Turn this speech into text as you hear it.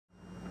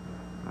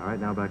All right,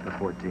 now back to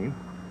 14.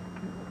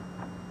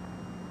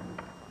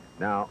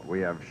 Now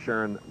we have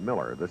Sharon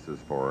Miller. This is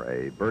for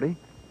a birdie.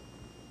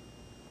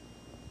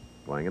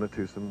 Playing in a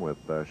twosome with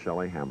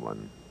Shelley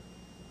Hamlin.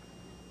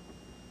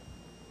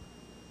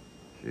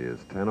 She is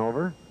 10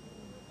 over.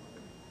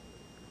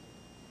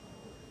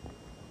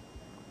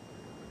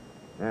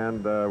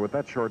 And with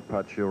that short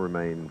putt, she'll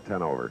remain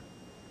 10 over.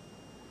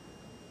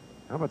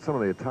 How about some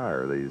of the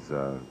attire these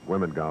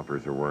women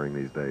golfers are wearing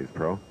these days,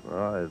 Pro?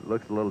 Well, it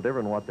looks a little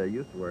different than what they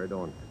used to wear,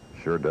 don't it?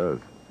 Sure does.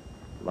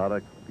 A lot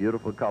of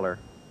beautiful color.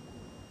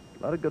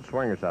 A lot of good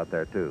swingers out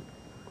there, too.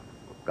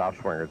 Golf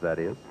swingers, that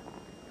is.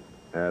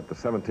 At the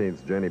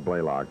 17th, Janie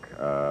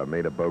Blaylock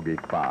made a bogey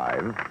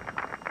 5.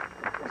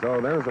 So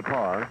there's a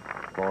par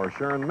for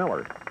Sharon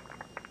Miller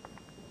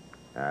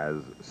as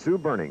Sue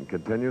Burning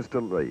continues to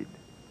lead,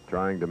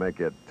 trying to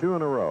make it 2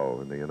 in a row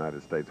in the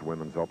United States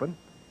Women's Open.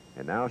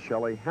 And now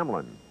Shelley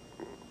Hamlin.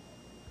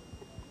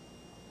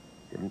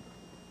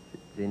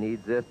 She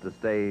needs this to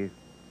stay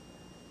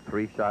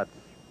 3 shots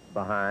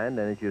behind,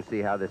 and as you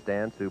see how they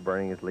stand, Sue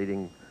Burning is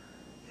leading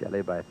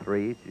Shelley by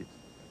 3. She's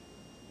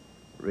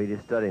really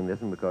studying this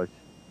one because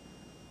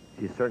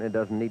she certainly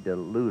doesn't need to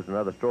lose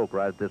another stroke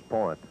right at this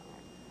point.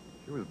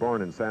 She was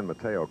born in San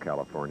Mateo,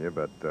 California,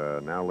 but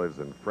now lives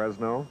in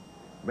Fresno,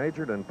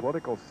 majored in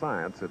political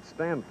science at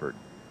Stanford.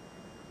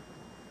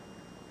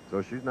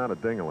 So she's not a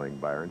ding-a-ling,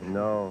 Byron. She's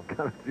no.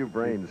 got a few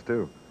brains,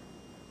 too.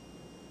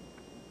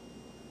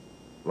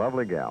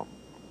 Lovely gal.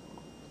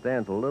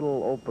 Stands a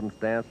little open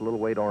stance, a little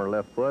weight on her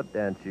left foot,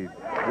 and she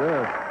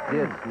just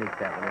did sneak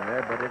that one in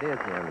there, but it is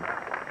in.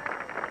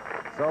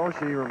 So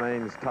she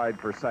remains tied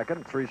for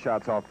second. 3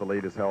 shots off the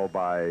lead is held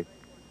by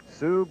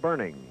Sue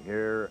Burning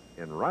here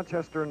in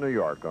Rochester, New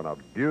York on a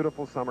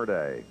beautiful summer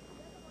day.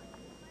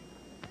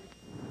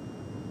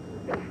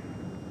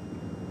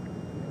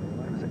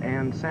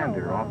 Ann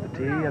Sander off the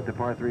tee at the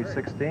par 3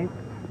 16th.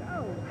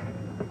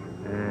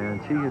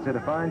 And she has hit a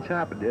fine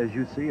shot, but as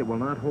you see, it will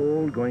not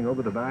hold going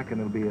over the back, and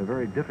it'll be a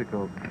very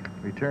difficult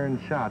return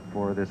shot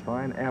for this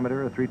fine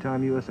amateur, a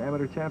 3-time U.S.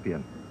 amateur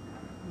champion.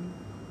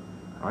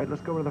 All right,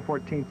 let's go to the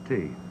 14th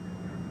tee.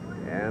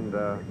 And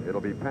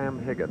it'll be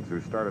Pam Higgins,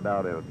 who started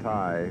out in a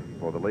tie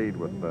for the lead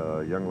with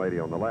the young lady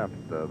on the left,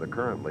 the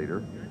current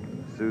leader,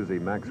 Susie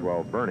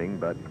Maxwell Burning.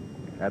 But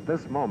at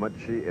this moment,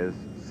 she is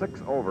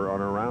 6 over on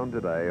her round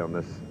today on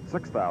this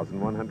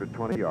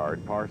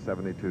 6,120-yard par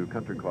 72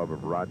 Country Club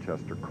of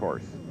Rochester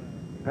course.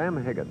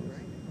 Pam Higgins.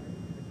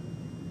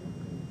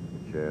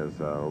 She has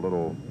a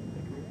little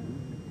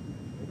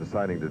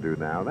deciding to do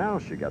now. Now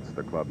she gets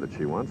the club that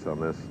she wants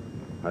on this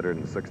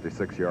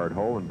 166-yard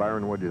hole. And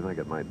Byron, what do you think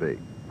it might be?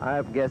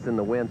 I'm guessing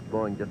the wind's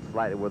blowing just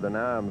slightly with her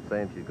now. I'm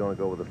saying she's going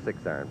to go with a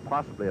 6-iron,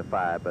 possibly a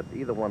 5, but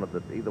either one of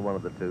the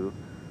two.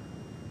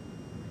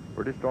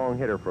 Pretty strong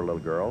hitter for a little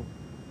girl.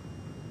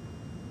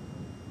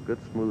 Good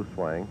smooth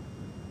swing.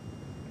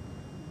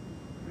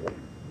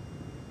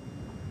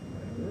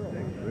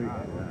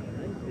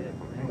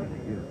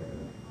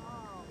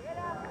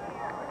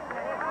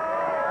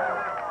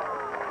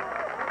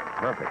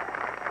 Perfect.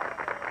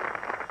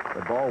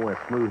 The ball went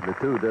smoothly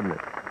too, didn't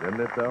it? Didn't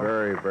it, though?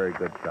 Very, very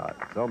good shot.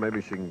 So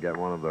maybe she can get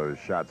one of those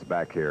shots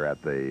back here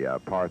at the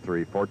par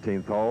 3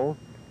 14th hole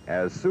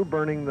as Sue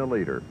Burning, the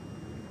leader,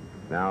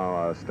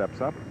 now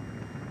steps up.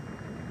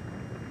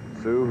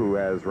 Sue, who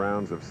has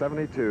rounds of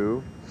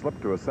 72,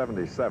 slipped to a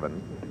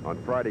 77. On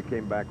Friday,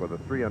 came back with a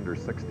 3 under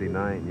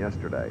 69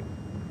 yesterday.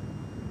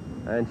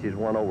 And she's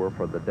 1 over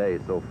for the day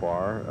so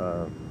far.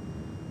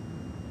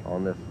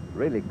 On this,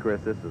 really, Chris,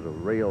 this is a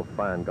real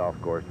fine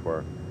golf course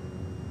for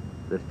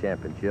this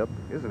championship.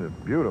 Isn't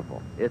it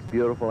beautiful? It's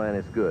beautiful and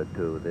it's good,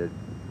 too. There's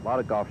a lot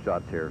of golf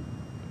shots here.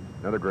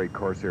 Another great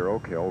course here,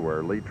 Oak Hill,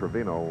 where Lee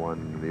Trevino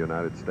won the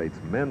United States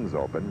Men's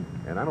Open.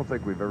 And I don't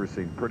think we've ever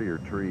seen prettier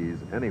trees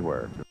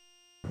anywhere.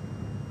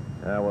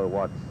 We'll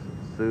watch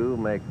Sue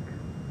make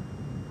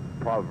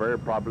very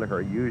probably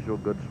her usual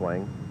good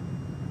swing.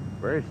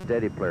 Very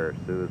steady player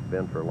Sue has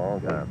been for a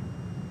long time.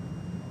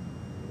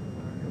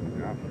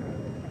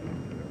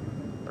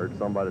 Heard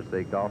somebody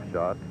say golf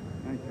shot.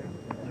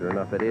 Sure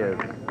enough it is.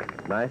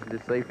 Nicely,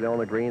 safely on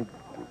the green.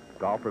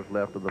 Golfers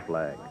left of the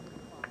flag.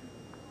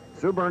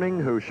 Sue Burning,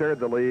 who shared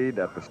the lead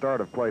at the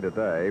start of play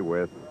today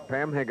with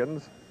Pam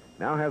Higgins,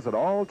 now has it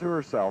all to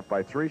herself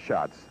by 3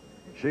 shots.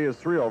 She is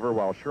 3 over,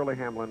 while Shirley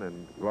Hamlin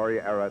and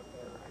Gloria Arrett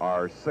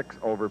are 6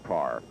 over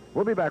par.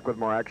 We'll be back with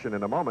more action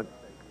in a moment.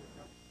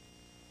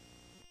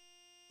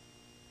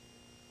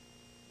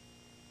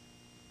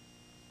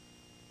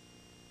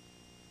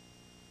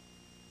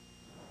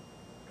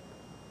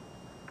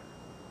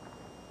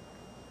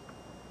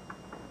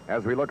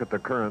 As we look at the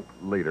current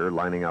leader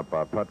lining up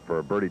a putt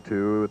for birdie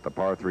 2 at the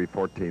par 3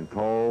 14th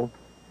hole,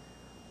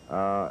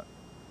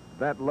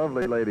 that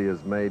lovely lady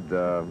has made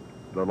the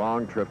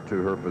long trip to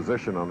her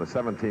position on the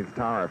 17th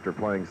tower after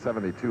playing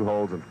 72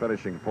 holes and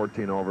finishing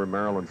 14 over,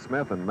 Marilyn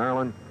Smith. And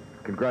Marilyn,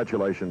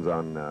 congratulations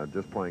on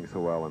just playing so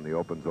well in the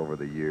Opens over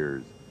the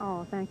years.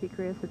 Oh, thank you,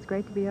 Chris. It's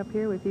great to be up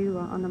here with you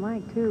on the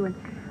mic, too.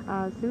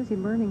 And Susie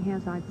Burning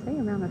has, I'd say,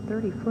 around a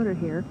 30-footer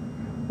here.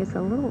 It's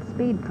a little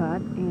speed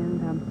putt,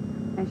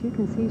 and as you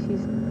can see,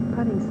 she's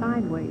putting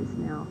sideways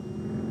now.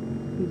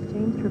 She's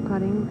changed her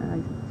putting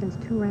since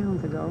 2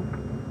 rounds ago.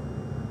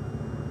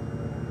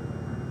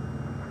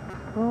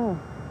 Oh,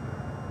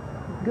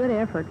 good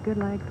effort, good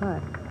lag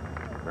putt.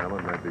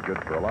 Marilyn, might be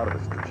good for a lot of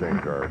us to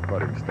change our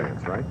putting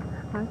stance, right?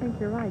 I think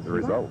you're right. The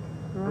result.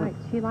 Right.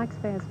 She likes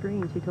fast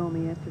greens, she told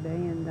me yesterday,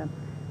 and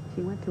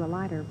she went to a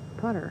lighter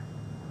putter,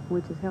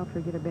 which has helped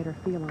her get a better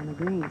feel on the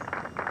greens.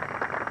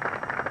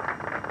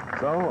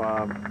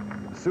 So,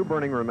 Sue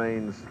Burning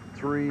remains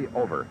 3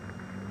 over.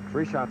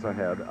 3 shots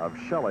ahead of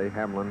Shelley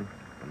Hamlin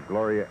and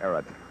Gloria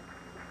Ehret.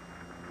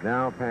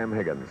 Now, Pam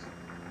Higgins.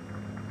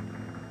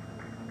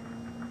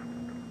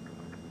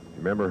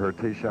 Remember her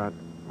tee shot?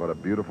 What a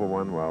beautiful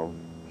one. Well,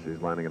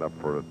 she's lining it up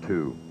for a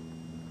 2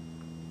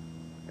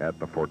 at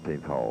the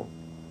 14th hole.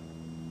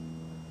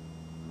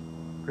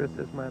 Chris,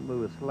 this might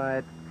move a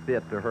slight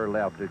bit to her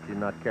left if she's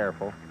not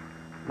careful.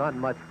 Not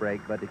much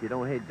break, but if you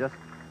don't hit just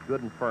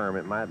good and firm,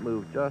 it might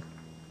move just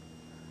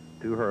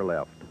to her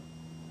left.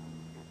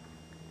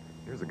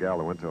 Here's a gal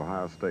who went to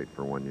Ohio State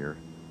for 1 year.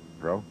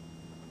 Pro?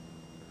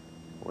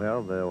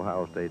 Well, the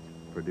Ohio State's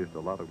produced a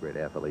lot of great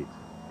athletes.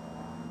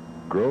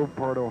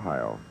 Groveport,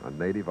 Ohio, a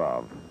native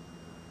of.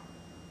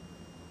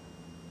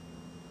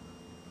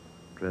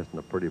 Dressed in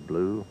a pretty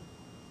blue.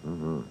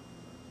 Mm-hmm.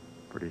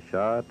 Pretty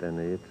shot, and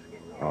it's...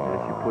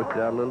 She pushed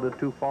it out a little bit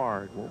too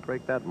far. It won't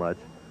break that much.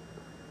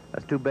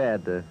 That's too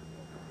bad.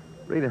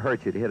 Really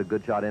hurts you to hit a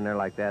good shot in there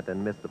like that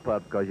and miss the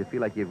putt because you feel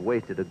like you've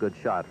wasted a good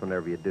shot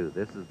whenever you do.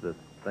 This is the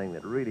thing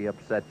that really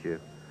upsets you.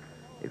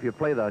 If you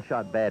play the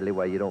shot badly,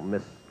 well, you don't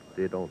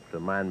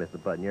mind missing the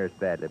putt and yours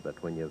badly,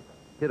 but when you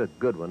hit a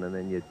good one and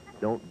then you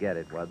don't get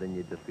it, well, then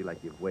you just feel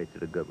like you've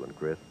wasted a good one,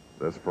 Chris.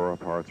 This for a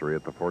par 3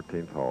 at the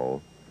 14th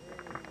hole.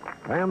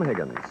 Pam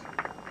Higgins.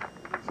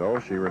 So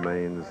she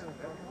remains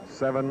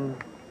 7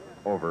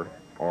 over,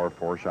 or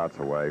 4 shots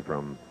away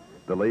from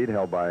the lead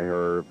held by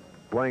her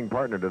playing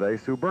partner today,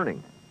 Sue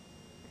Burning.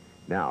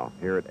 Now,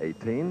 here at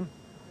 18,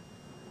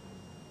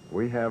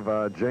 we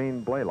have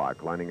Jane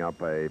Blaylock lining up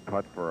a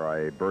putt for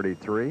a birdie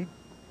 3.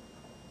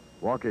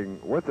 Walking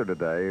with her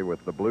today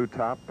with the blue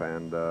top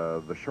and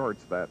the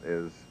shorts, that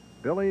is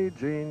Billie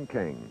Jean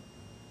King,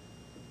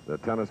 the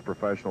tennis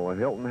professional at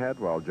Hilton Head,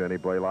 while Jenny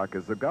Blaylock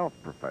is the golf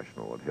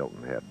professional at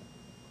Hilton Head.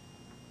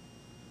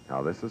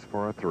 Now, this is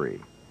for a 3.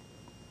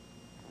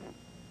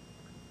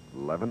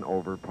 11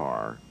 over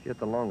par. She hit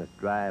the longest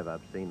drive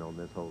I've seen on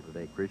this hole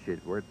today, Chris. She's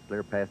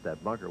clear past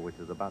that bunker, which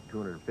is about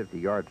 250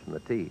 yards from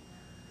the tee.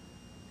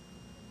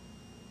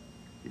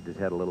 She just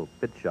had a little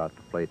pitch shot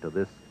to play to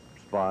this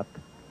spot.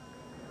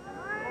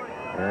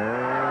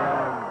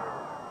 And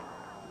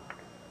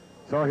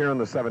so here in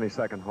the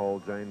 72nd hole,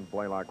 Jane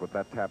Blaylock with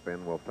that tap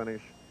in will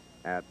finish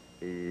at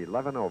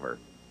 11 over.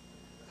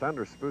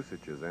 Sandra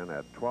Spusich is in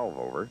at 12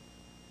 over.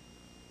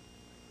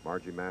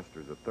 Margie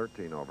Masters at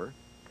 13 over.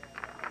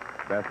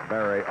 Beth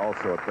Barry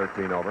also at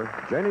 13 over.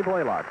 Janie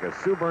Blaylock as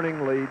Sue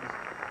Burning leads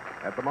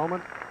at the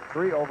moment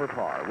 3 over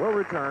par. We'll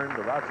return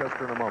to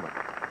Rochester in a moment.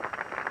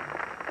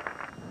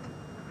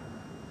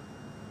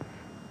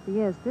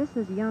 Yes, this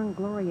is young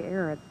Gloria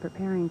Ehret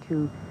preparing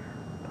to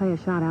play a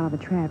shot out of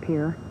the trap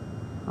here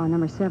on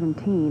number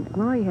 17.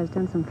 Gloria has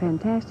done some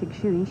fantastic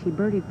shooting. She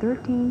birdied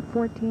 13,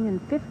 14,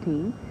 and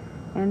 15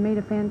 and made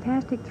a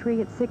fantastic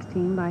 3 at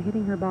 16 by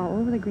hitting her ball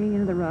over the green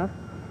into the rough,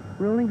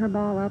 rolling her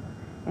ball up,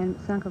 and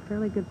sunk a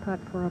fairly good putt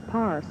for a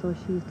par. So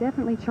she's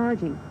definitely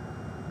charging.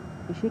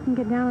 If she can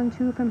get down in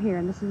 2 from here,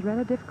 and this is a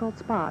rather difficult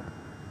spot,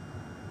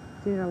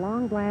 it's either a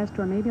long blast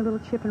or maybe a little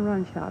chip and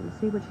run shot, and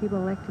see what she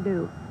will elect to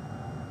do.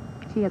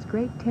 She has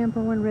great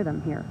tempo and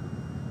rhythm here.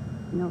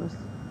 You notice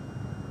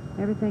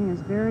everything is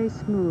very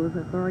smooth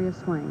with Gloria's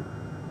swing.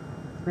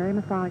 Very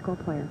methodical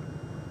player.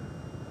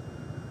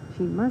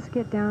 She must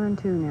get down in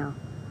 2 now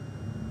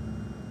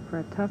for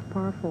a tough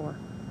par 4.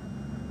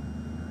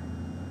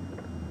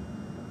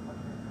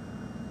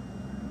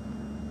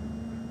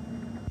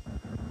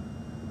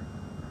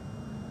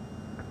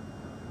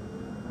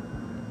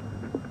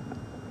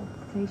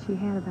 Say she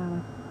had about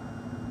a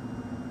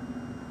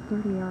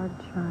 30-yard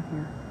shot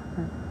here.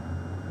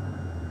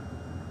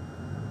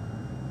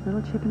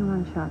 Little chip and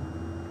run shot.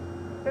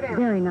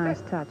 Very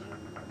nice touch.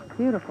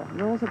 Beautiful.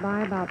 Rolls it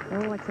by about,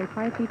 like say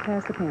 5 feet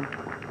past the pin.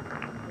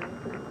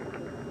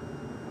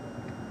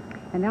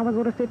 And now we'll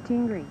go to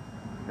 15 green.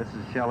 This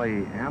is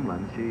Shelley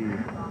Hamlin.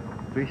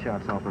 She's 3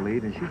 shots off the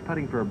lead, and she's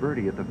putting for a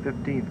birdie at the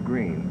 15th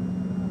green.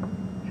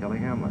 Shelley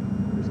Hamlin,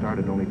 who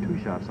started only 2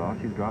 shots off,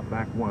 she's dropped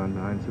back 1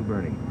 behind Sue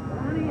Burning.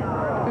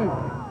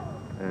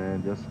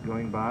 And just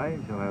going by,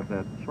 she'll have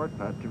that short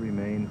putt to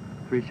remain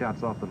 3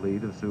 shots off the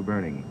lead of Sue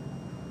Burning.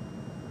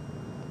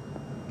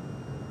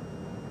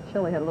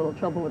 Shelley had a little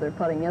trouble with her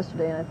putting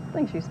yesterday, and I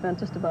think she spent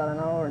just about an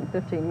hour and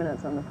 15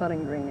 minutes on the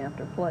putting green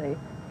after play,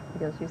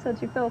 because she said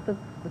she felt that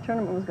the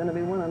tournament was going to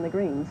be won on the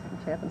greens,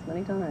 which happens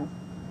many times.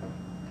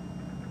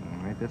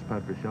 All right, this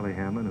putt for Shelley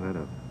Hamlin, who had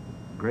a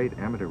great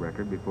amateur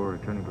record before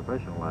turning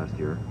professional last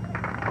year.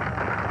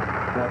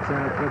 That's in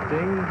at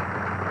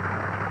 15.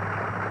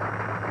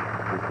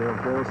 There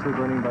goes Sue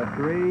Burning by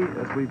 3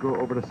 as we go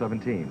over to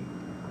 17.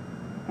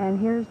 And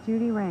here's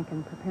Judy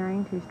Rankin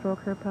preparing to stroke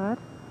her putt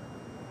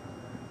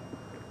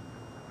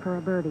for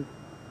a birdie,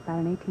 about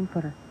an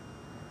 18-footer.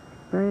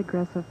 Very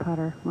aggressive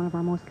putter, one of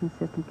our most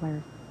consistent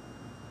players.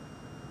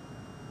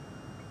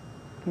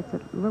 Gets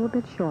it a little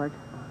bit short.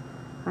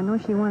 I know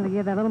she wanted to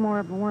give that a little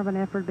more of an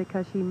effort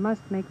because she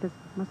must make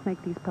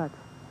these putts.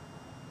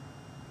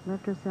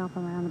 Left herself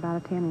around about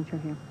a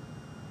 10-incher here.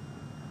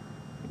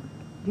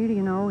 Judy,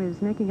 you know,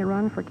 is making a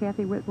run for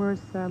Kathy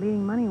Whitworth's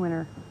leading money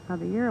winner of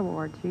the year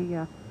award. She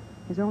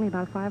is only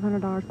about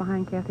 $500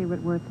 behind Kathy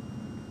Whitworth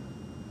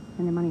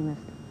in the money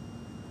list.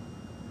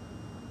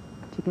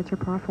 She gets her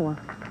par 4.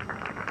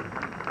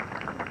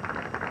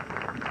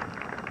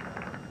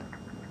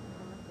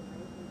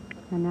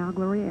 And now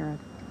Gloria Arrett,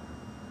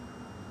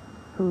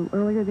 who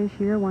earlier this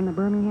year won the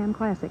Birmingham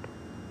Classic.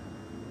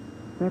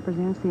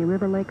 Represents the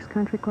River Lakes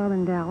Country Club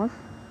in Dallas.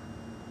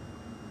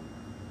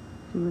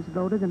 She was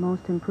voted the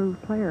Most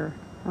Improved Player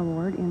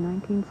Award in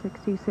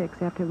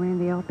 1966 after winning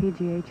the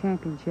LPGA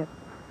Championship,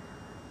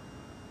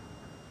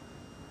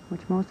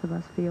 which most of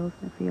us feel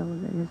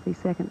is the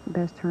second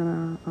best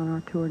tournament on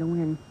our tour to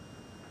win.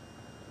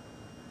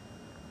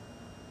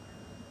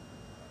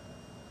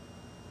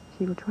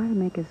 She will try to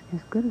make as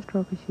good a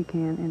stroke as she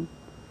can and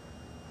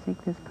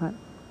sink this putt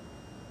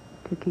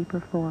to keep her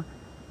 4.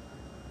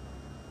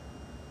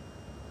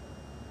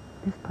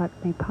 This putt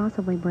may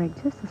possibly break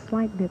just a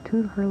slight bit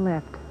to her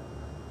left.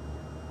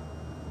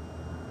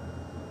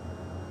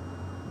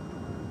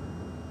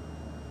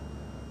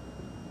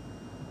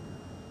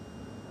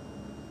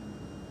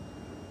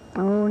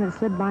 Oh, and it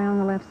slid by on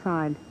the left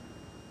side.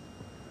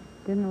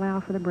 Didn't allow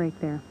for the break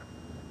there.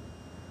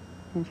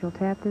 And she'll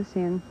tap this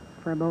in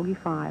for a bogey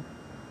 5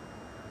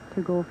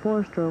 to go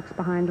 4 strokes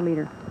behind the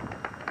leader.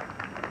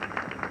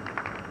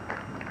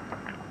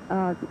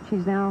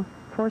 She's now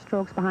 4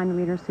 strokes behind the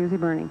leader, Susie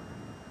Burning.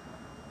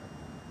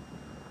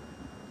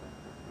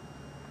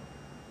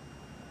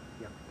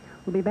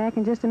 We'll be back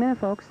in just a minute,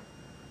 folks.